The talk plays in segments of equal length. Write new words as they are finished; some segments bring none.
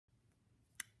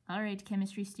All right,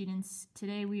 chemistry students,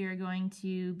 today we are going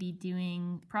to be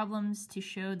doing problems to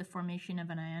show the formation of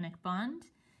an ionic bond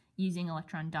using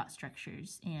electron-dot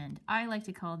structures. And I like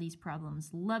to call these problems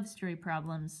love story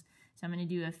problems. So I'm going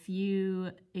to do a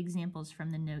few examples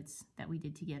from the notes that we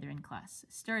did together in class,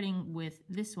 starting with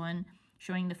this one,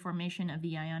 showing the formation of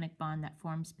the ionic bond that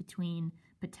forms between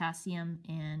potassium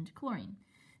and chlorine.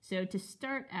 So to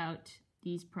start out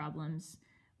these problems,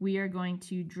 we are going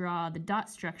to draw the dot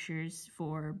structures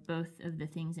for both of the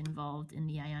things involved in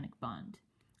the ionic bond.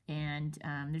 And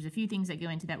there's a few things that go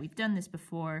into that. We've done this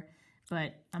before,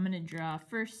 but I'm going to draw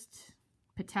first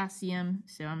potassium,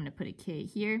 so I'm going to put a K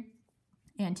here.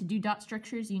 And to do dot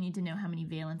structures, you need to know how many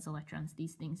valence electrons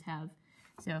these things have.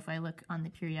 So if I look on the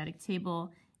periodic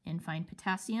table and find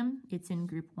potassium, it's in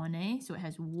group 1A, so it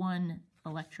has one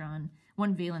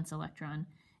valence electron.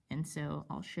 And so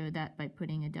I'll show that by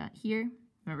putting a dot here.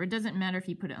 Remember, it doesn't matter if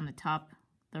you put it on the top,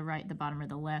 the right, the bottom, or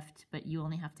the left, but you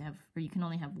only have to have, or you can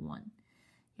only have one.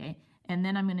 Okay, and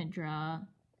then I'm going to draw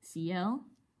Cl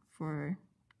for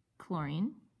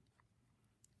chlorine,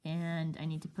 and I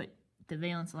need to put the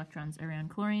valence electrons around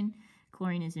chlorine.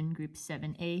 Chlorine is in group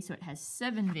 7A, so it has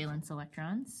 7 valence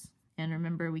electrons. And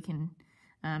remember, we can,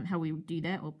 how we do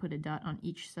that, we'll put a dot on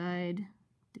each side,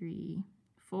 3,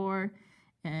 4,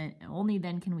 and only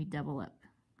then can we double up,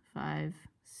 5,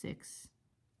 6,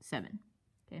 7.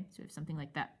 Okay, so we have something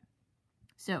like that.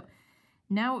 So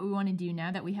now what we want to do,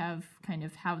 now that we have kind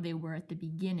of how they were at the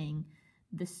beginning,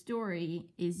 the story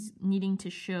is needing to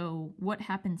show what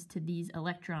happens to these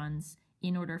electrons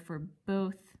in order for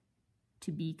both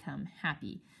to become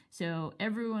happy. So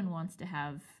everyone wants to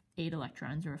have 8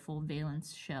 electrons or a full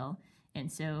valence shell,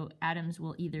 and so atoms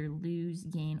will either lose,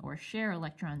 gain, or share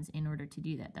electrons in order to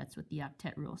do that. That's what the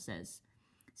Octet Rule says.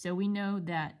 So we know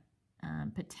that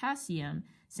potassium,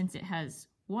 since it has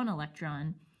 1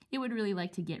 electron, it would really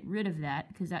like to get rid of that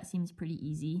because that seems pretty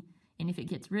easy. And if it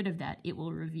gets rid of that, it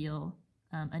will reveal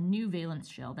a new valence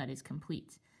shell that is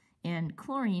complete. And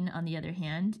chlorine, on the other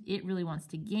hand, it really wants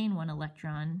to gain 1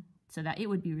 electron so that it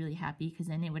would be really happy because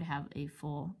then it would have a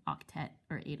full octet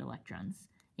or 8 electrons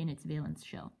in its valence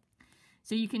shell.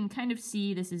 So you can kind of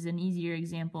see this is an easier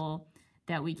example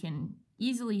that we can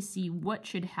easily see what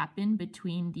should happen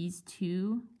between these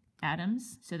two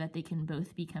atoms so that they can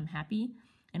both become happy,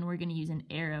 and we're going to use an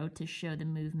arrow to show the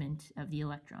movement of the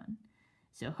electron.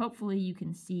 So hopefully you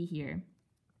can see here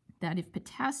that if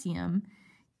potassium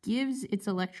gives its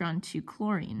electron to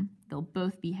chlorine, they'll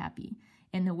both be happy.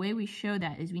 And the way we show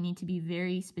that is we need to be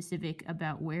very specific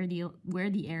about where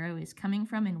the arrow is coming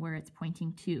from and where it's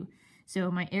pointing to.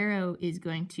 So my arrow is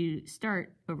going to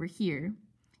start over here,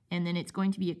 and then it's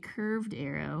going to be a curved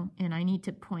arrow, and I need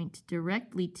to point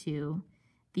directly to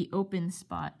the open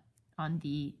spot on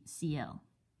the Cl.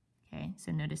 Okay,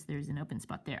 so notice there's an open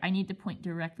spot there. I need to point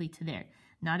directly to there,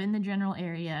 not in the general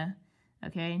area,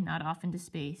 okay, not off into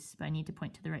space, but I need to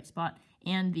point to the right spot,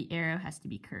 and the arrow has to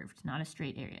be curved, not a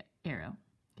straight arrow,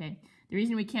 okay? The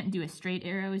reason we can't do a straight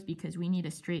arrow is because we need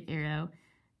a straight arrow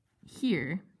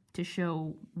here to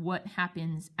show what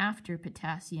happens after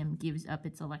potassium gives up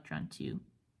its electron to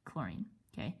chlorine,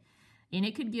 okay? And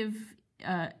it could give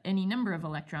any number of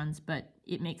electrons, but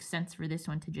it makes sense for this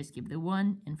one to just give the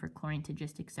 1 and for chlorine to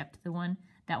just accept the 1.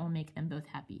 That will make them both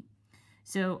happy.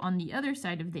 So on the other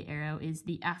side of the arrow is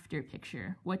the after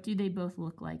picture. What do they both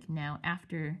look like now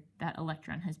after that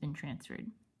electron has been transferred?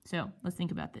 So let's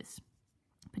think about this.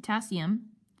 Potassium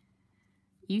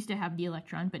used to have the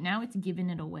electron, but now it's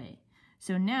given it away.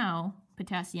 So now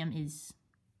potassium is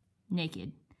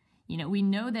naked. You know, we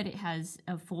know that it has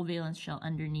a full valence shell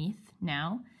underneath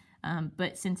now,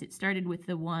 but since it started with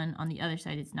the 1 on the other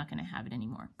side, it's not going to have it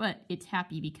anymore. But it's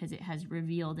happy because it has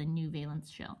revealed a new valence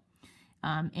shell.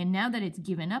 And now that it's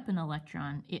given up an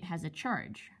electron, it has a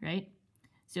charge, right?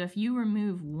 So if you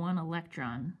remove 1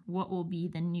 electron, what will be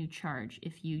the new charge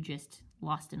if you just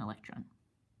lost an electron?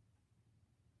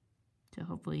 So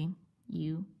hopefully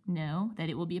you know that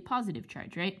it will be a positive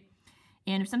charge, right?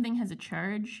 And if something has a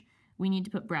charge, we need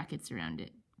to put brackets around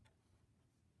it.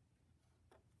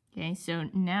 Okay, so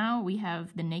now we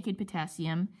have the naked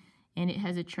potassium, and it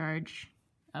has a charge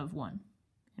of 1.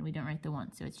 And we don't write the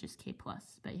 1, so it's just K+,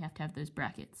 but you have to have those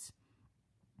brackets.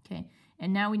 Okay,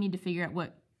 and now we need to figure out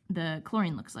what the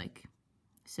chlorine looks like.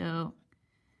 So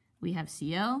we have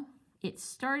Cl. It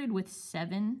started with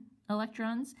 7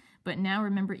 electrons, but now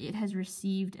remember it has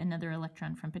received another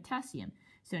electron from potassium.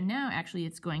 So now actually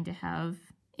it's going to have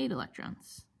 8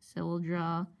 electrons. So we'll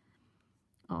draw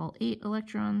all 8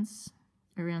 electrons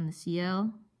around the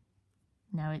Cl.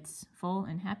 Now it's full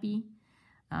and happy.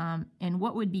 And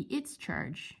what would be its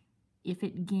charge if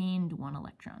it gained 1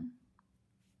 electron?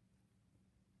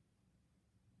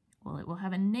 Well, it will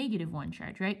have a -1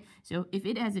 charge, right? So if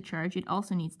it has a charge, it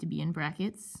also needs to be in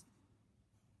brackets.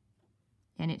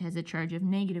 And it has a charge of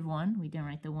 -1. We don't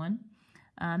write the 1.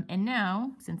 And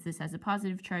now, since this has a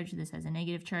positive charge, this has a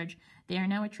negative charge, they are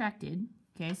now attracted.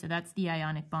 Okay, so that's the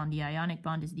ionic bond. The ionic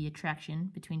bond is the attraction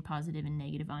between positive and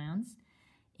negative ions.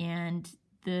 And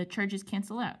the charges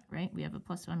cancel out, right? We have a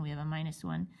 +1, we have a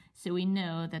 -1. So we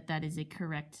know that that is a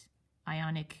correct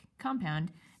ionic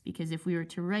compound, because if we were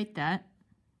to write that,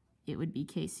 it would be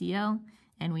KCl,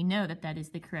 and we know that that is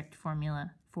the correct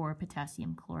formula for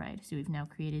potassium chloride. So we've now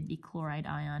created the chloride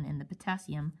ion and the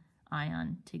potassium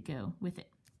ion to go with it.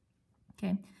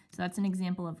 Okay, so that's an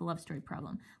example of a love story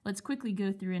problem. Let's quickly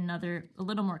go through another, a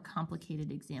little more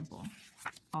complicated example,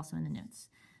 also in the notes.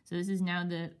 So this is now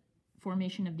the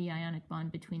formation of the ionic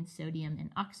bond between sodium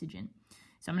and oxygen.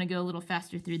 So I'm going to go a little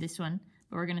faster through this one,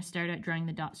 but we're going to start out drawing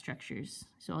the dot structures.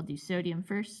 So I'll do sodium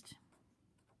first.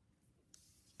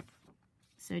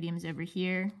 Sodium's over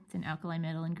here. It's an alkali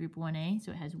metal in group 1A,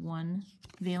 so it has 1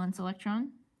 valence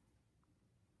electron.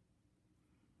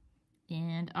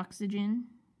 And oxygen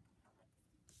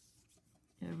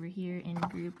over here in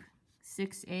group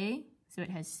 6A, so it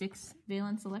has 6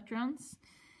 valence electrons.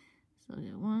 So I'll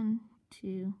get 1,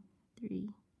 2,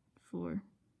 3, 4,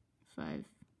 5,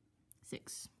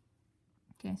 6.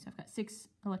 Okay, so I've got 6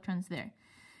 electrons there.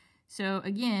 So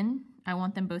again, I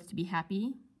want them both to be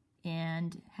happy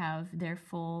and have their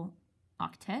full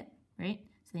octet, right?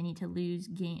 So they need to lose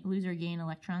or gain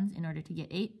electrons in order to get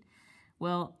 8.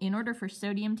 Well, in order for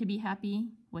sodium to be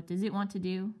happy, what does it want to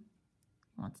do?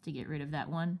 It wants to get rid of that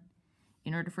 1.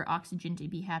 In order for oxygen to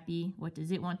be happy, what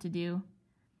does it want to do?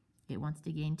 It wants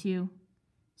to gain 2.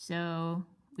 So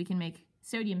we can make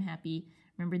sodium happy.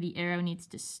 Remember, the arrow needs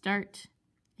to start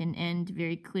and end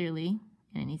very clearly,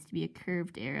 and it needs to be a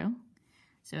curved arrow.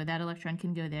 So that electron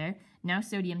can go there. Now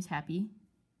sodium's happy.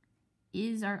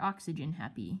 Is our oxygen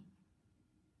happy?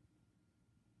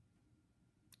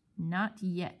 Not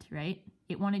yet, right?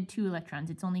 It wanted 2 electrons.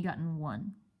 It's only gotten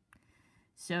 1.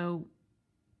 So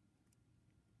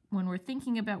when we're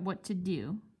thinking about what to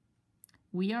do,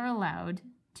 we are allowed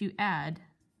to add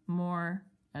more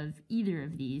of either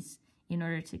of these in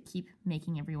order to keep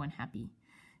making everyone happy.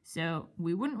 So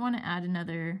we wouldn't want to add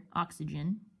another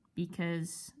oxygen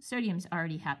because sodium's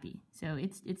already happy. So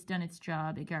it's done its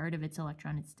job. It got rid of its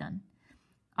electron. It's done.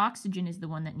 Oxygen is the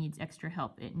one that needs extra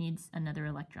help. It needs another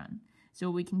electron. So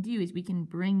what we can do is we can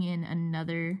bring in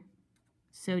another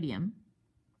sodium,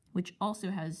 which also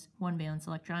has 1 valence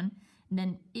electron, and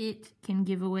then it can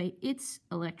give away its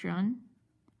electron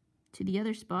to the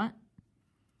other spot.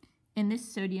 And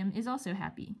this sodium is also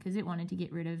happy because it wanted to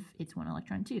get rid of its 1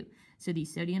 electron too. So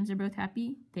these sodiums are both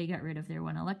happy. They got rid of their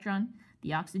 1 electron.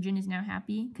 The oxygen is now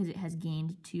happy because it has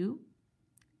gained 2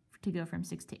 to go from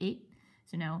 6 to 8.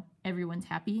 So now everyone's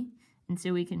happy. And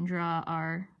so we can draw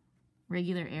our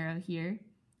regular arrow here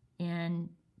and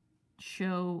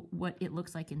show what it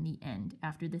looks like in the end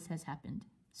after this has happened.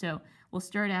 So we'll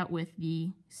start out with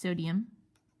the sodium.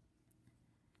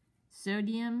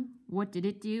 Sodium, what did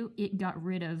it do? It got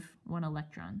rid of 1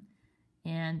 electron.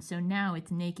 And so now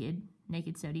it's naked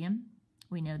sodium.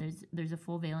 We know there's a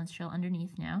full valence shell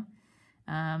underneath now.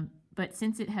 But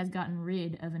since it has gotten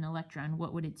rid of an electron,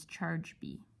 what would its charge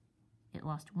be? It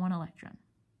lost 1 electron.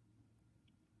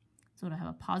 So it'll have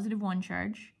a +1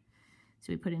 charge.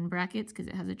 So we put it in brackets because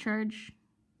it has a charge.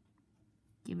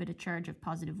 Give it a charge of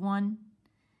 +1.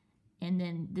 And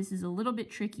then this is a little bit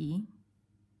tricky.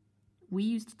 We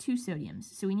used 2 sodiums,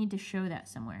 so we need to show that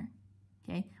somewhere.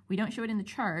 Okay, we don't show it in the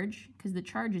charge because the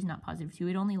charge is not +2.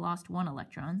 It only lost 1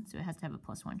 electron, so it has to have a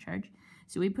 +1 charge.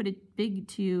 So we put a big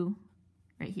 2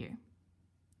 right here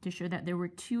to show that there were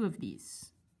 2 of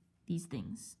these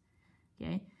things.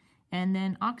 Okay, and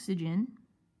then oxygen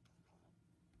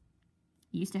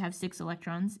used to have 6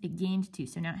 electrons. It gained 2,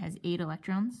 so now it has 8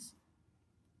 electrons.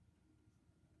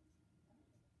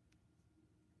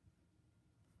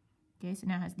 Okay, so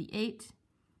now it has the 8.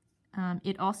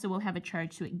 It also will have a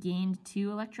charge, so it gained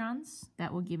 2 electrons.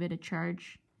 That will give it a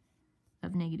charge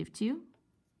of -2.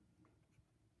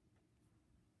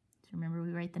 So remember,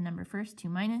 we write the number first, 2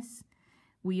 minus.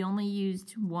 We only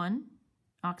used 1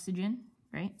 oxygen,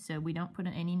 right? So we don't put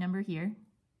any number here.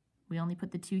 We only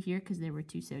put the 2 here because there were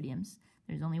 2 sodiums.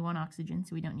 There's only 1 oxygen,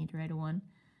 so we don't need to write a 1.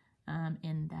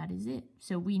 And that is it.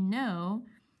 So we know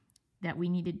that we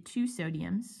needed 2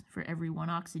 sodiums for every 1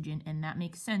 oxygen, and that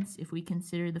makes sense if we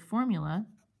consider the formula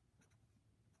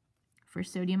for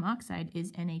sodium oxide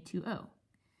is Na2O,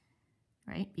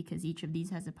 right? Because each of these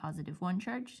has a +1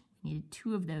 charge. We needed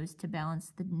 2 of those to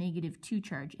balance the -2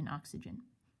 charge in oxygen.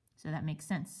 So that makes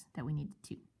sense that we needed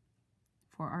 2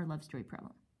 for our love story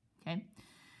problem. Okay,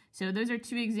 so those are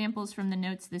two examples from the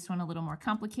notes. This one a little more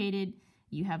complicated.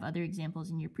 You have other examples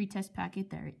in your pretest packet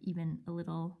that are even a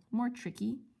little more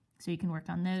tricky, so you can work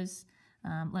on those.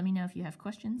 Let me know if you have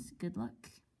questions. Good luck.